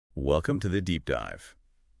Welcome to the deep dive.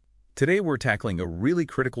 Today we're tackling a really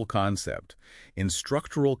critical concept in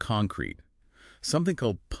structural concrete, something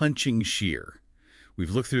called punching shear.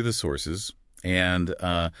 We've looked through the sources, and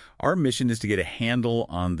our mission is to get a handle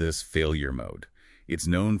on this failure mode. It's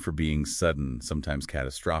known for being sudden, sometimes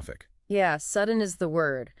catastrophic. Yeah, sudden is the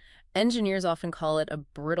word. Engineers often call it a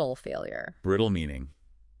brittle failure. Brittle meaning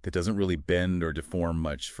it doesn't really bend or deform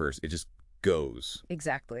much first. It just goes.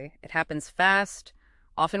 Exactly. It happens fast,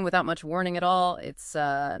 often without much warning at all. It's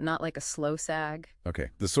not like a slow sag. Okay,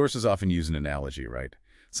 the sources often use an analogy, right?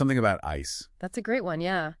 Something about ice. That's a great one,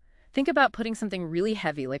 yeah. Think about putting something really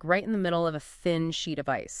heavy, like right in the middle of a thin sheet of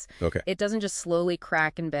ice. Okay. It doesn't just slowly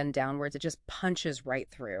crack and bend downwards, it just punches right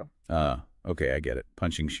through. Okay, I get it.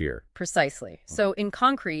 Punching shear. Precisely. So in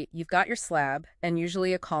concrete, you've got your slab and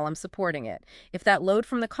usually a column supporting it. If that load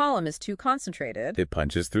from the column is too concentrated, It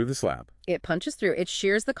punches through the slab. it punches through. It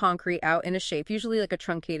shears the concrete out in a shape, usually like a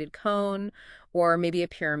truncated cone or maybe a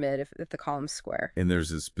pyramid if the column's square. And there's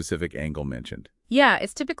a specific angle mentioned. Yeah,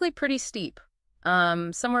 it's typically pretty steep,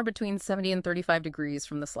 somewhere between 70 and 35 degrees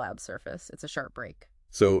from the slab surface. It's a sharp break.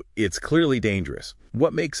 So it's clearly dangerous.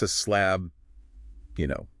 What makes a slab,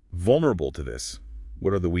 vulnerable to this?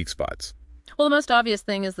 What are the weak spots? Well, the most obvious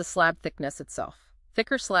thing is the slab thickness itself.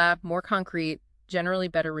 Thicker slab, more concrete, generally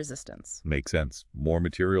better resistance. Makes sense. More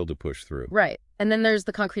material to push through. Right. And then there's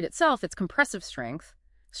the concrete itself, its compressive strength.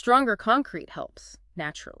 Stronger concrete helps,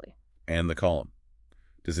 naturally. And the column.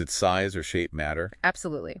 Does its size or shape matter?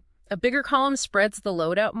 Absolutely. A bigger column spreads the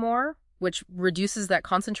load out more, which reduces that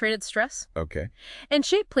concentrated stress. Okay. And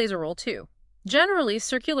shape plays a role too. Generally,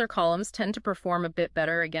 circular columns tend to perform a bit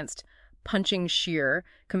better against punching shear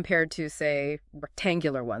compared to, say,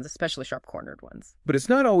 rectangular ones, especially sharp-cornered ones. But it's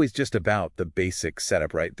not always just about the basic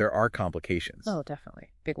setup, right? There are complications. Oh, definitely.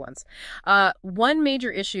 Big ones. One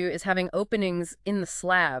major issue is having openings in the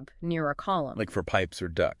slab near a column. Like for pipes or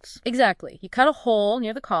ducts. Exactly. You cut a hole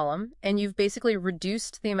near the column, and you've basically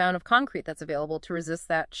reduced the amount of concrete that's available to resist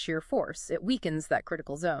that shear force. It weakens that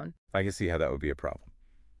critical zone. I can see how that would be a problem.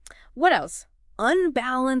 What else?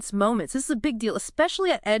 Unbalanced moments. This is a big deal, especially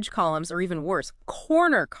at edge columns or even worse,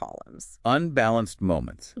 corner columns. Unbalanced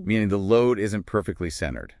moments, meaning the load isn't perfectly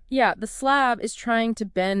centered. Yeah, the slab is trying to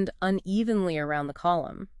bend unevenly around the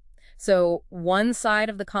column. So one side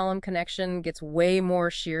of the column connection gets way more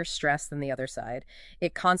shear stress than the other side.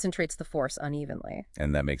 It concentrates the force unevenly.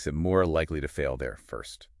 And that makes it more likely to fail there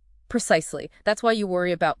first. Precisely. That's why you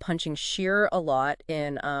worry about punching shear a lot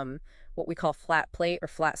in what we call flat plate or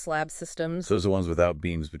flat slab systems. Those are the ones without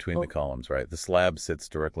beams between the columns, right? The slab sits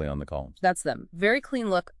directly on the columns. That's them. Very clean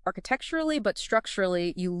look architecturally, but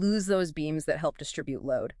structurally, you lose those beams that help distribute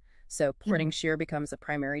load. So putting shear becomes a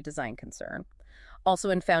primary design concern. Also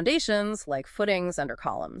in foundations, like footings under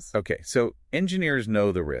columns. Okay, so engineers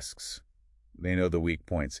know the risks. They know the weak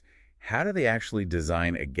points. How do they actually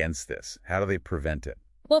design against this? How do they prevent it?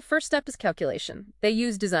 Well, first step is calculation. They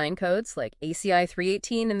use design codes like ACI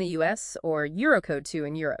 318 in the US or Eurocode 2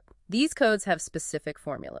 in Europe. These codes have specific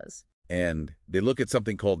formulas. And they look at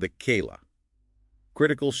something called the CALA,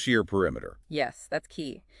 critical shear perimeter. Yes, that's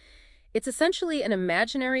key. It's essentially an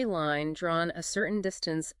imaginary line drawn a certain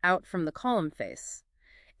distance out from the column face.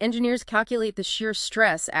 Engineers calculate the shear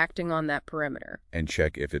stress acting on that perimeter. And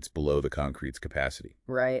check if it's below the concrete's capacity.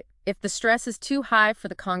 Right. If the stress is too high for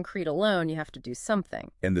the concrete alone, you have to do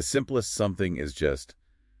something. And the simplest something is just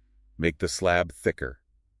make the slab thicker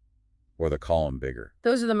or the column bigger.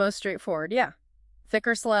 Those are the most straightforward, yeah.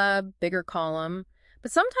 Thicker slab, bigger column.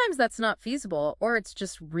 But sometimes that's not feasible, or it's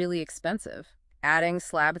just really expensive. Adding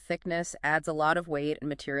slab thickness adds a lot of weight and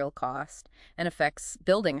material cost and affects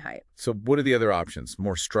building height. So what are the other options?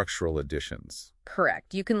 More structural additions.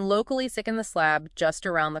 Correct. You can locally thicken the slab just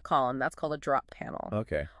around the column. That's called a drop panel.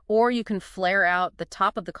 Okay. Or you can flare out the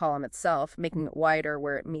top of the column itself, making it wider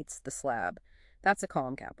where it meets the slab. That's a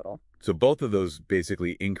column capital. So both of those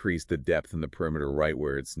basically increase the depth in the perimeter right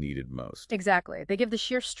where it's needed most. Exactly. They give the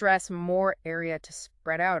shear stress more area to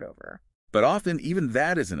spread out over. But often even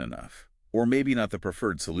that isn't enough. Or maybe not the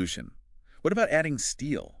preferred solution. What about adding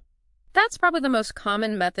steel? That's probably the most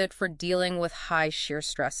common method for dealing with high shear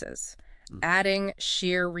stresses. Adding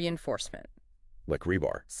shear reinforcement. Like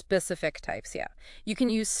rebar. Specific types, yeah. You can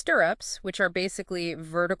use stirrups, which are basically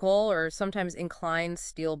vertical or sometimes inclined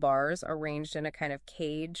steel bars arranged in a kind of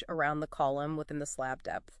cage around the column within the slab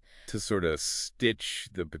depth. To sort of stitch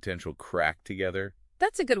the potential crack together.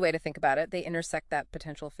 That's a good way to think about it. They intersect that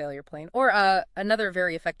potential failure plane. Or another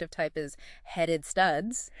very effective type is headed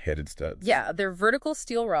studs. Headed studs. Yeah, they're vertical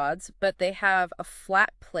steel rods, but they have a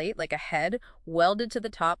flat plate, like a head, welded to the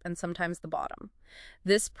top and sometimes the bottom.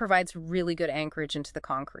 This provides really good anchorage into the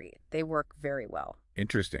concrete. They work very well.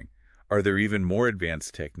 Interesting. Are there even more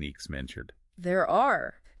advanced techniques mentioned? There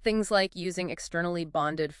are things like using externally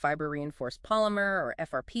bonded fiber-reinforced polymer or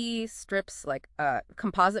FRP strips, like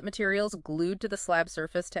composite materials glued to the slab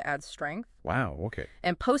surface to add strength. Wow, okay.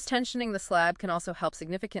 And post-tensioning the slab can also help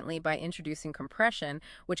significantly by introducing compression,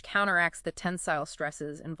 which counteracts the tensile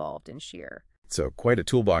stresses involved in shear. So quite a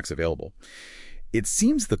toolbox available. It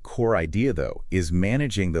seems the core idea, though, is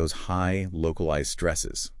managing those high localized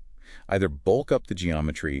stresses. Either bulk up the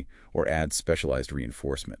geometry or add specialized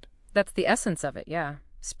reinforcement. That's the essence of it, yeah.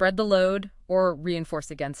 Spread the load or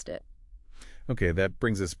reinforce against it. Okay, that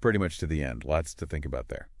brings us pretty much to the end. Lots to think about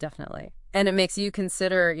there. Definitely. And it makes you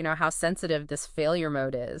consider, how sensitive this failure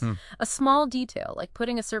mode is. A small detail, like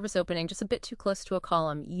putting a service opening just a bit too close to a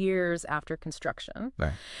column years after construction.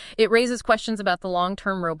 Right. It raises questions about the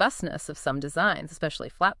long-term robustness of some designs, especially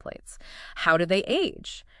flat plates. How do they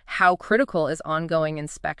age? How critical is ongoing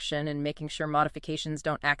inspection and making sure modifications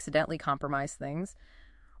don't accidentally compromise things?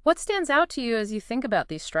 What stands out to you as you think about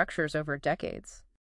these structures over decades?